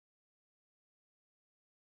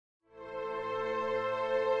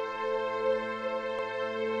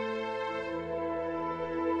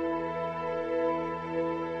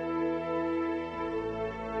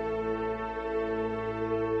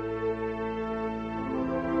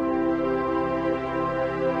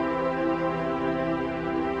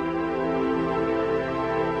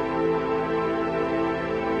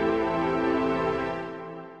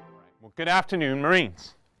Good afternoon,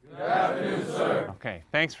 Marines. Good afternoon, sir. Okay,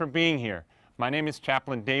 thanks for being here. My name is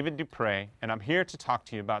Chaplain David Duprey, and I'm here to talk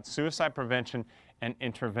to you about suicide prevention and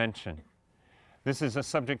intervention. This is a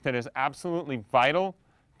subject that is absolutely vital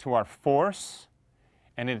to our force,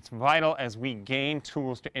 and it's vital as we gain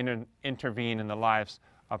tools to intervene in the lives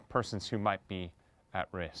of persons who might be at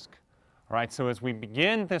risk. All right, so as we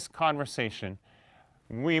begin this conversation,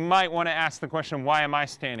 we might want to ask the question, why am I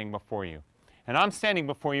standing before you? And I'm standing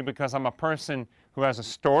before you because I'm a person who has a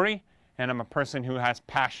story, and I'm a person who has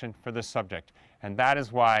passion for this subject. And that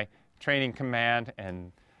is why Training Command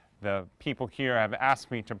and the people here have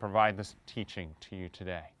asked me to provide this teaching to you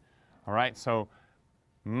today. All right, so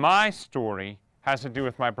my story has to do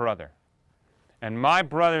with my brother. And my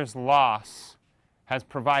brother's loss has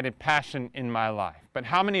provided passion in my life. But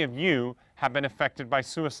how many of you have been affected by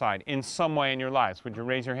suicide in some way in your lives? Would you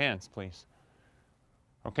raise your hands, please?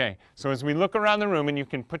 Okay, so as we look around the room, and you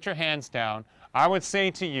can put your hands down, I would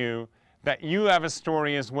say to you that you have a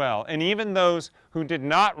story as well. And even those who did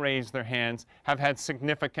not raise their hands have had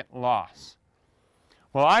significant loss.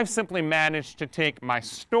 Well, I've simply managed to take my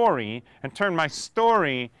story and turn my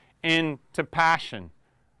story into passion,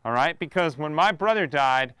 all right? Because when my brother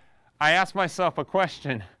died, I asked myself a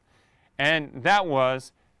question, and that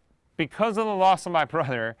was, because of the loss of my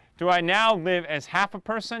brother, do I now live as half a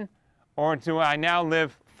person, or do I now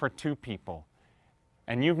live for two people?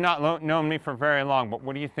 And you've not known me for very long, but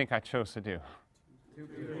what do you think I chose to do? Two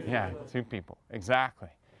people. Yeah, two people, exactly.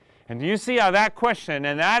 And do you see how that question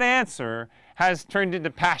and that answer has turned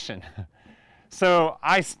into passion? So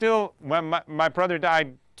I still, when my brother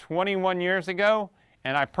died 21 years ago,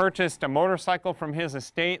 and I purchased a motorcycle from his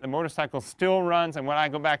estate. The motorcycle still runs, and when I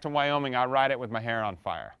go back to Wyoming, I ride it with my hair on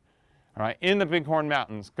fire. All right, in the Bighorn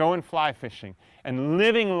Mountains, going fly fishing, and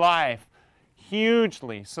living life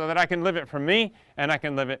hugely so that I can live it for me and I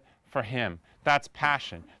can live it for him. That's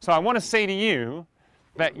passion. So I want to say to you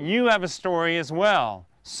that you have a story as well,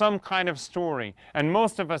 some kind of story, and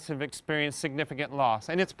most of us have experienced significant loss.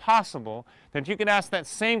 And it's possible that you can ask that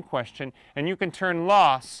same question and you can turn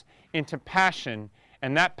loss into passion,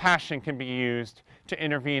 and that passion can be used to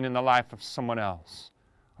intervene in the life of someone else.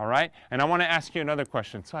 All right? And I want to ask you another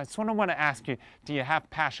question. So I sort of want to ask you, do you have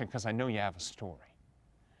passion? Because I know you have a story.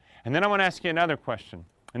 And then I want to ask you another question.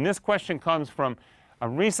 And this question comes from a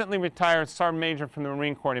recently retired Sergeant Major from the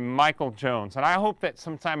Marine Corps named Michael Jones. And I hope that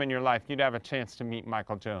sometime in your life you'd have a chance to meet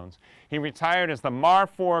Michael Jones. He retired as the MAR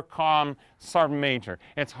 4 Comm Sergeant Major.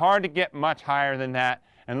 It's hard to get much higher than that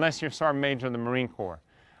unless you're Sergeant Major of the Marine Corps.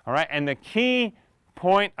 All right? And the key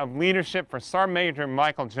point of leadership for Sergeant Major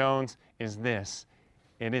Michael Jones is this.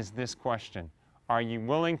 It is this question. Are you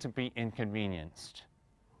willing to be inconvenienced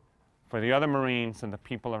for the other Marines and the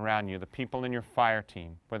people around you, the people in your fire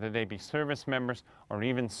team, whether they be service members or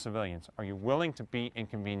even civilians? Are you willing to be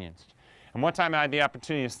inconvenienced? And one time I had the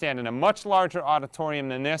opportunity to stand in a much larger auditorium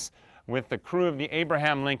than this with the crew of the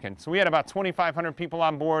Abraham Lincoln. So we had about 2,500 people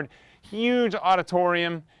on board, huge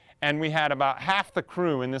auditorium, and we had about half the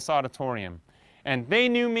crew in this auditorium. And they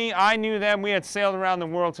knew me, I knew them, we had sailed around the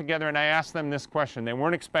world together, and I asked them this question. They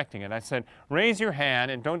weren't expecting it. I said, raise your hand,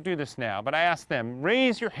 and don't do this now, but I asked them,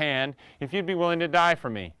 raise your hand if you'd be willing to die for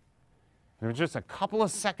me. There was just a couple of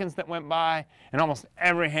seconds that went by, and almost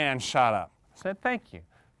every hand shot up. I said, thank you.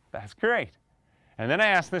 That's great. And then I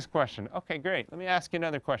asked this question. Okay, great. Let me ask you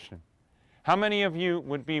another question. How many of you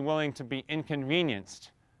would be willing to be inconvenienced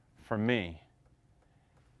for me?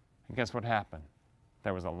 And guess what happened?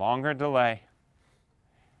 There was a longer delay,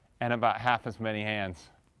 and about half as many hands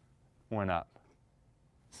went up.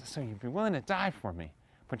 So you'd be willing to die for me,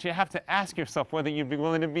 but you have to ask yourself whether you'd be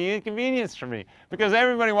willing to be inconvenienced for me, because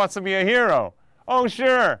everybody wants to be a hero. Oh,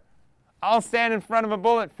 sure, I'll stand in front of a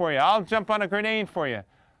bullet for you. I'll jump on a grenade for you.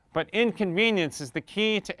 But inconvenience is the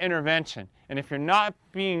key to intervention. And if you're not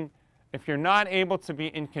able to be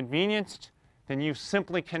inconvenienced, then you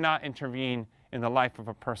simply cannot intervene in the life of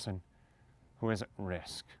a person who is at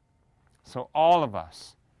risk. So all of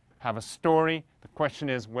us have a story. The question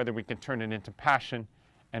is whether we can turn it into passion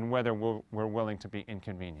and whether we're willing to be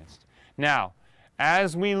inconvenienced. Now,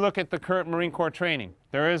 as we look at the current Marine Corps training,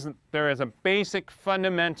 there is a basic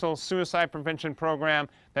fundamental suicide prevention program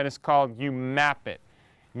that is called UMAPIT,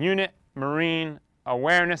 Unit Marine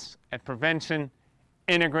Awareness and Prevention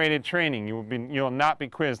Integrated Training. You will not be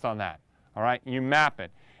quizzed on that. All right, UMAPIT.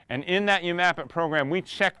 And in that UMAPIT program, we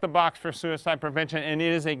check the box for suicide prevention, and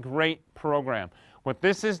it is a great program. What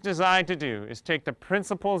this is designed to do is take the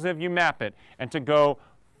principles of UMAPIT and to go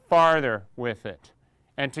farther with it,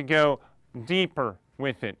 and to go deeper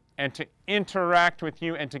with it, and to interact with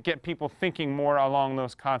you and to get people thinking more along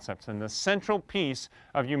those concepts. And the central piece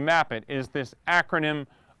of UMAPIT is this acronym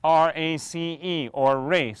RACE, or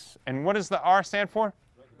RACE. And what does the R stand for?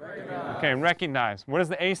 Recognize. Okay, recognize. What does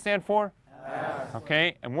the A stand for? Ask.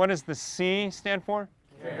 Okay, and what does the C stand for?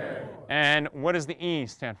 Care. And what does the E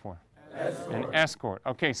stand for? Escort. An escort.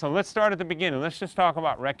 Okay, so let's start at the beginning. Let's just talk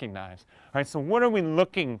about recognize. All right, so what are we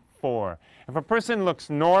looking for? If a person looks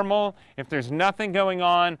normal, if there's nothing going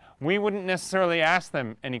on, we wouldn't necessarily ask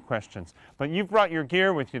them any questions. But you've brought your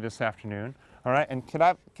gear with you this afternoon. All right, and can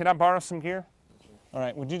I borrow some gear? All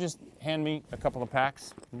right, would you just hand me a couple of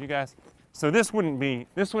packs? Would you guys? So this wouldn't be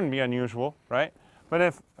unusual, right? But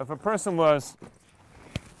if a person was,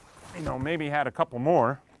 you know, maybe had a couple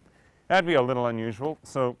more, that'd be a little unusual.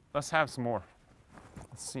 So let's have some more.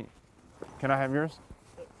 Let's see. Can I have yours?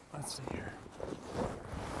 Let's see here.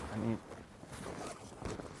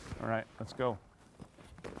 All right, let's go.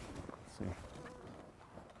 Let's see.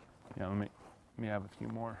 Yeah, let me have a few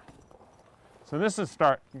more. So this is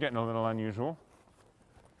start getting a little unusual,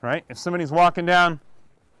 right? If somebody's walking down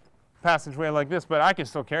a passageway like this, but I can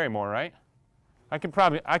still carry more, right? I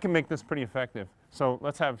can make this pretty effective. So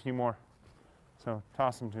let's have a few more. So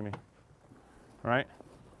toss them to me. All right?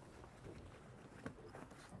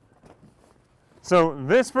 So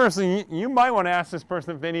this person, you might want to ask this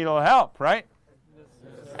person if they need a little help, right? Yes.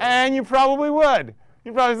 And you probably would.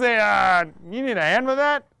 You'd probably say, you need a hand with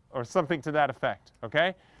that? Or something to that effect,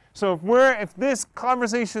 okay? So if this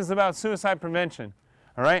conversation is about suicide prevention,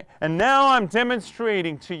 all right? And now I'm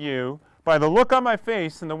demonstrating to you by the look on my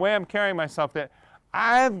face and the way I'm carrying myself that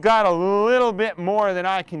I've got a little bit more than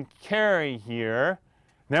I can carry here.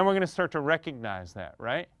 Then we're going to start to recognize that,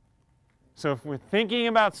 right? So if we're thinking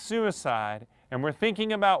about suicide and we're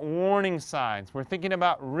thinking about warning signs, we're thinking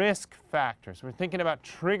about risk factors, we're thinking about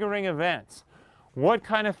triggering events, what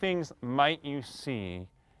kind of things might you see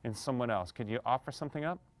in someone else? Could you offer something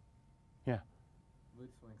up? Yeah. Mood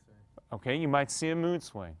swing, sir. Okay, you might see a mood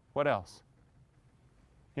swing. What else?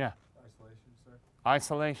 Yeah. Isolation, sir.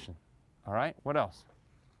 Isolation. All right, what else?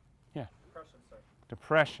 Yeah. Depression, sir.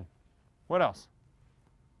 Depression. What else?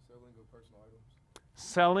 Selling of personal items.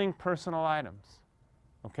 Selling personal items.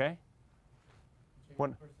 Okay?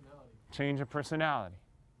 Change of personality. Change of personality.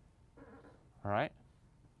 All right?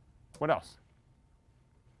 What else?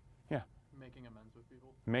 Yeah. Making amends with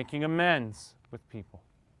people. Making amends with people.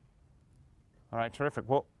 All right, terrific.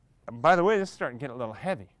 Well, by the way, this is starting to get a little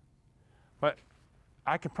heavy. But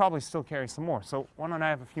I could probably still carry some more. So why don't I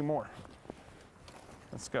have a few more?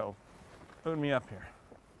 Let's go. Load me up here.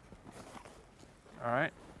 All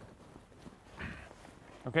right.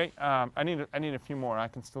 Okay, I need a few more. I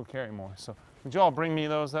can still carry more. So would you all bring me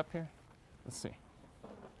those up here? Let's see.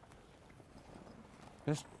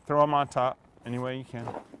 Just throw them on top any way you can.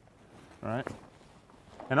 All right.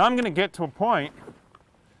 And I'm going to get to a point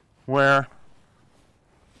where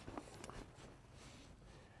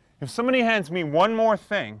if somebody hands me one more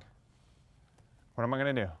thing, what am I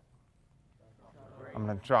going to do? I'm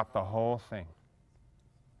going to drop the whole thing.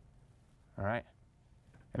 All right?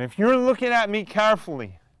 And if you're looking at me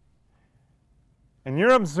carefully and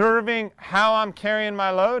you're observing how I'm carrying my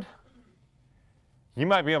load, you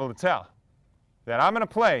might be able to tell that I'm in a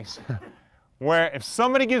place where if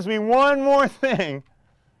somebody gives me one more thing,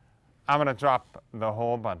 I'm going to drop the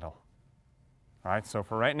whole bundle. All right? So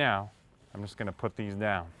for right now, I'm just going to put these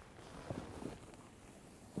down.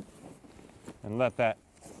 And let that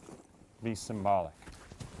be symbolic.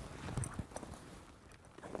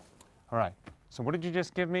 All right. So what did you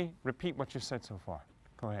just give me? Repeat what you said so far.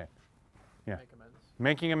 Go ahead. Yeah. Make amends.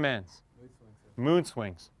 Making amends. Mood swings, sir. Mood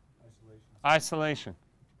swings. Isolation. Isolation.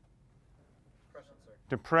 Depression, sir.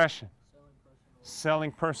 Depression.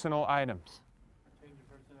 Selling personal. Selling personal items. Change of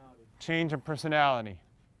personality. Change of personality.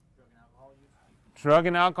 Drug and alcohol use. Drug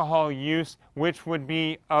and alcohol use, which would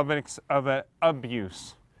be of an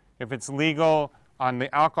abuse. If it's legal on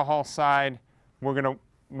the alcohol side, we're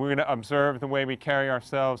gonna observe the way we carry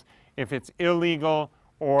ourselves. If it's illegal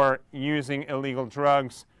or using illegal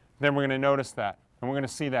drugs, then we're going to notice that. And we're going to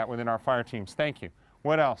see that within our fire teams. Thank you.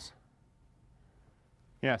 What else?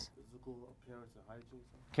 Yes? Physical appearance and hygiene,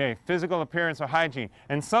 sir. Okay, physical appearance or hygiene.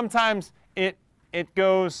 And sometimes it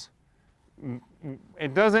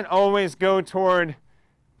doesn't always go toward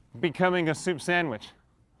becoming a soup sandwich,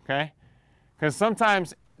 okay? Because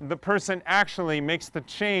sometimes the person actually makes the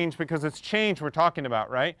change because it's change we're talking about,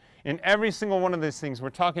 right? In every single one of these things, we're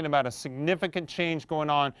talking about a significant change going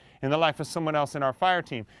on in the life of someone else in our fire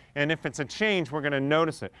team. And if it's a change, we're going to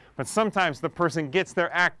notice it. But sometimes the person gets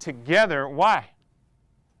their act together. Why?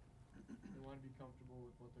 They want to be comfortable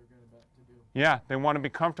with what they're about to do. Yeah, they want to be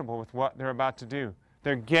comfortable with what they're about to do.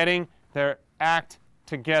 They're getting their act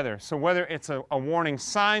together. So whether it's a warning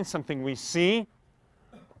sign, something we see,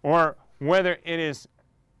 or whether it is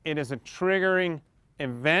a triggering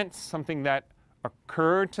event, something that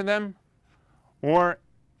occurred to them, or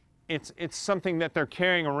it's something that they're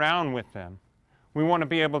carrying around with them, we want to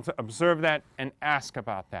be able to observe that and ask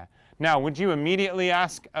about that. Now, would you immediately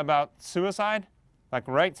ask about suicide? Like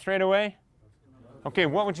right straight away? Okay,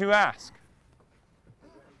 what would you ask?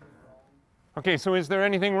 Okay, so is there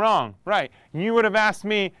anything wrong? Right. You would have asked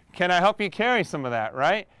me, can I help you carry some of that,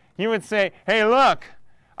 right? You would say, hey, look,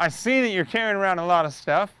 I see that you're carrying around a lot of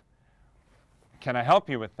stuff. Can I help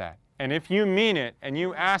you with that? And if you mean it and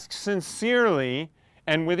you ask sincerely,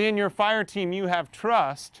 and within your fire team you have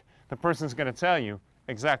trust, the person's going to tell you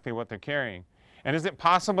exactly what they're carrying. And is it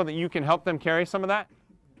possible that you can help them carry some of that?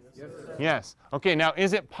 Yes. Yes. Okay, now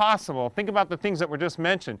is it possible, think about the things that were just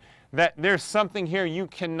mentioned, that there's something here you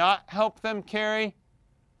cannot help them carry?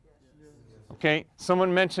 Yes. Okay,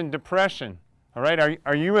 someone mentioned depression. All right,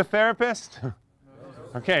 are you a therapist?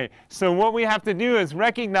 Okay, so what we have to do is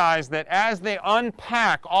recognize that as they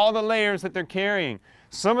unpack all the layers that they're carrying,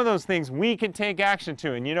 some of those things we can take action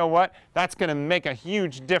to, and you know what? That's going to make a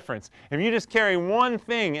huge difference. If you just carry one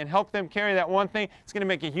thing and help them carry that one thing, it's going to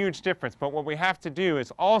make a huge difference. But what we have to do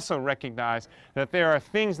is also recognize that there are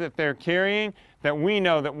things that they're carrying that we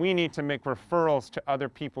know that we need to make referrals to other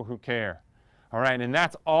people who care. All right, and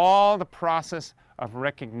that's all the process of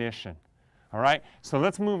recognition. All right, so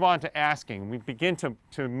let's move on to asking. We begin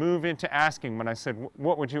to move into asking when I said,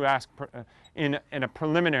 what would you ask in a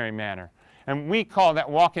preliminary manner? And we call that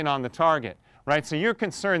walking on the target, right? So you're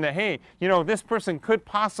concerned that, hey, you know, this person could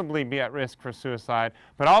possibly be at risk for suicide,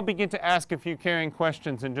 but I'll begin to ask a few caring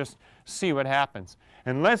questions and just see what happens.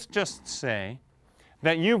 And let's just say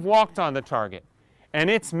that you've walked on the target, and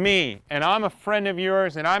it's me, and I'm a friend of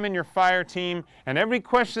yours, and I'm in your fire team, and every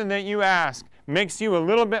question that you ask makes you a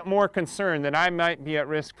little bit more concerned that I might be at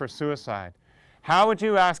risk for suicide. How would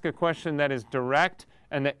you ask a question that is direct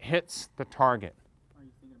and that hits the target?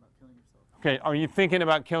 Okay, are you thinking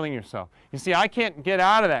about killing yourself? You see, I can't get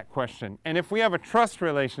out of that question. And if we have a trust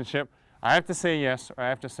relationship, I have to say yes or I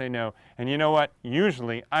have to say no. And you know what?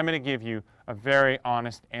 Usually, I'm going to give you a very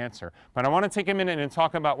honest answer. But I want to take a minute and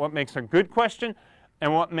talk about what makes a good question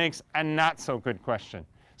and what makes a not so good question.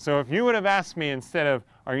 So if you would have asked me instead of,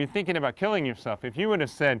 are you thinking about killing yourself? If you would have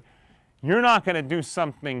said, you're not going to do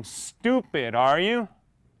something stupid, are you?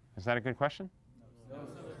 Is that a good question? No.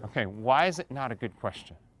 Okay, why is it not a good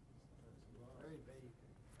question?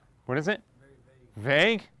 What is it?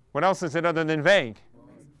 Vague. What else is it other than vague?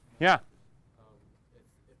 Yeah.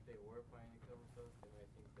 If they were planning to kill themselves, they might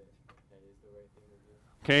think that is the right thing to do.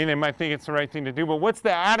 Okay, they might think it's the right thing to do, but what's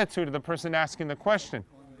the attitude of the person asking the question?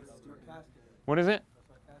 What is it?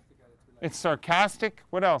 It's sarcastic.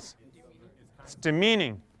 What else? It's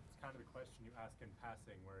demeaning. It's kind of the question you ask in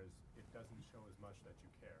passing, whereas it doesn't show as much that you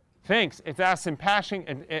care. Thanks. It's asked in passing,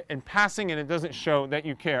 and it doesn't show that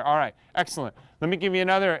you care. All right, excellent. Let me give you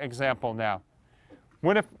another example now.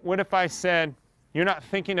 What if I said, you're not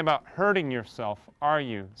thinking about hurting yourself, are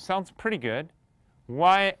you? Sounds pretty good.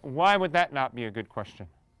 Why would that not be a good question?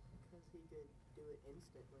 Because he could do it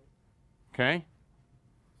instantly. Okay.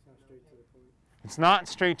 It's not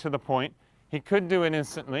straight to the point. He could do it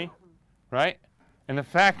instantly, right? And the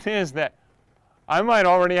fact is that I might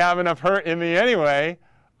already have enough hurt in me anyway.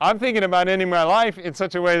 I'm thinking about ending my life in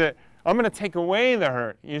such a way that I'm going to take away the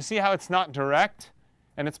hurt. You see how it's not direct?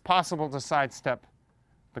 And it's possible to sidestep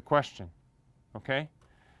the question, okay?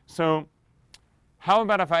 So how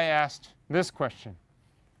about if I asked this question?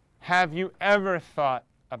 Have you ever thought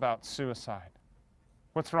about suicide?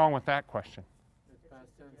 What's wrong with that question?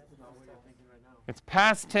 It's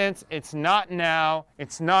past tense, it's not now,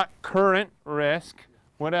 it's not current risk.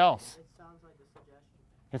 What else? It sounds like a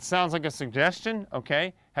suggestion. It sounds like a suggestion?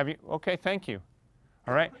 Okay. Okay, thank you.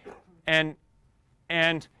 All right. And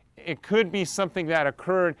it could be something that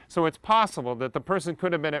occurred, so it's possible that the person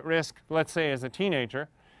could have been at risk, let's say as a teenager.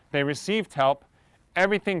 They received help,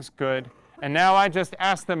 everything's good, and now I just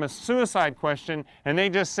asked them a suicide question and they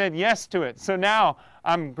just said yes to it. So now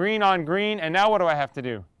I'm green on green, and now what do I have to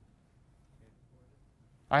do?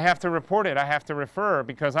 I have to report it. I have to refer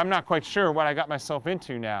because I'm not quite sure what I got myself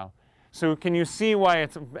into now. So can you see why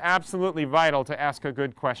it's absolutely vital to ask a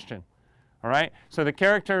good question? All right? So the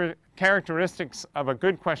characteristics of a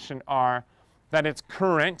good question are that it's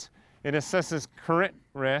current, it assesses current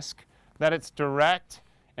risk, that it's direct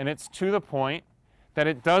and it's to the point, that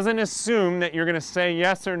it doesn't assume that you're going to say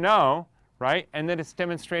yes or no, right? And that it's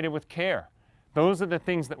demonstrated with care. Those are the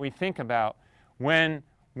things that we think about when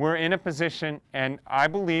we're in a position, and I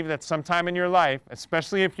believe that sometime in your life,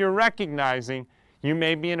 especially if you're recognizing you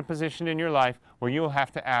may be in a position in your life where you'll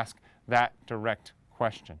have to ask that direct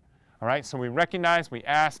question. All right, so we recognize, we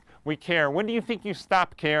ask, we care. When do you think you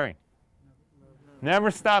stop caring?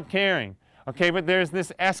 Never stop caring. Okay, but there's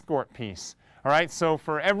this escort piece. All right, so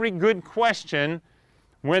for every good question,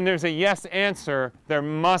 when there's a yes answer, there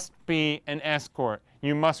must be an escort.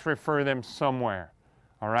 You must refer them somewhere.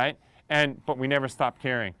 All right, but we never stop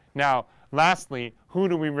caring. Now, lastly, who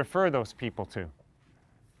do we refer those people to?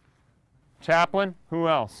 Chaplain? Who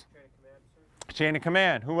else? Chain of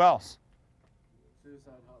command. Who else?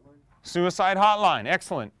 Suicide hotline. Suicide hotline.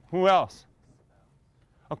 Excellent. Who else?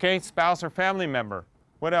 Okay, spouse or family member.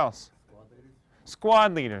 What else? Squad leaders.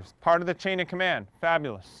 Squad leaders. Part of the chain of command.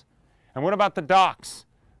 Fabulous. And what about the docs?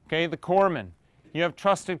 Okay, the corpsmen. You have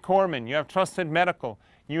trusted corpsmen. You have trusted medical.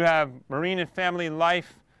 You have marine and family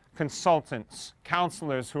life consultants,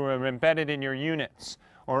 counselors who are embedded in your units,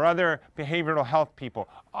 or other behavioral health people.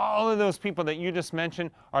 All of those people that you just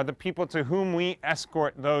mentioned are the people to whom we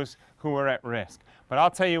escort those who are at risk. But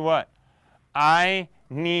I'll tell you what, I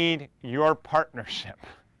need your partnership.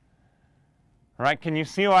 All right, can you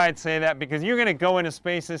see why I'd say that? Because you're going to go into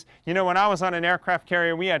spaces. You know, when I was on an aircraft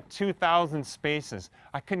carrier, we had 2,000 spaces.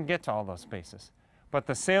 I couldn't get to all those spaces, but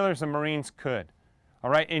the sailors and Marines could. All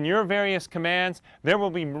right, in your various commands, there will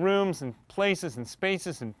be rooms and places and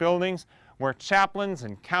spaces and buildings where chaplains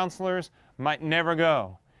and counselors might never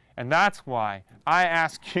go. And that's why I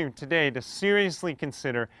ask you today to seriously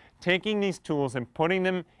consider taking these tools and putting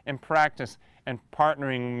them in practice and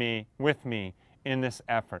partnering with me in this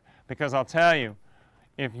effort. Because I'll tell you,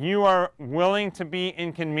 if you are willing to be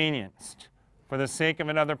inconvenienced for the sake of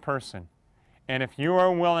another person, and if you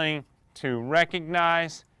are willing to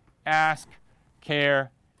recognize, ask,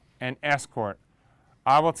 care, and escort,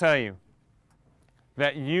 I will tell you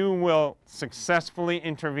that you will successfully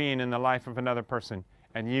intervene in the life of another person,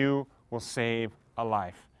 and you will save a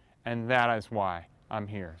life. And that is why I'm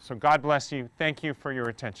here. So God bless you. Thank you for your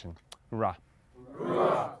attention. Hoorah.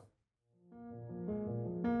 Hoorah.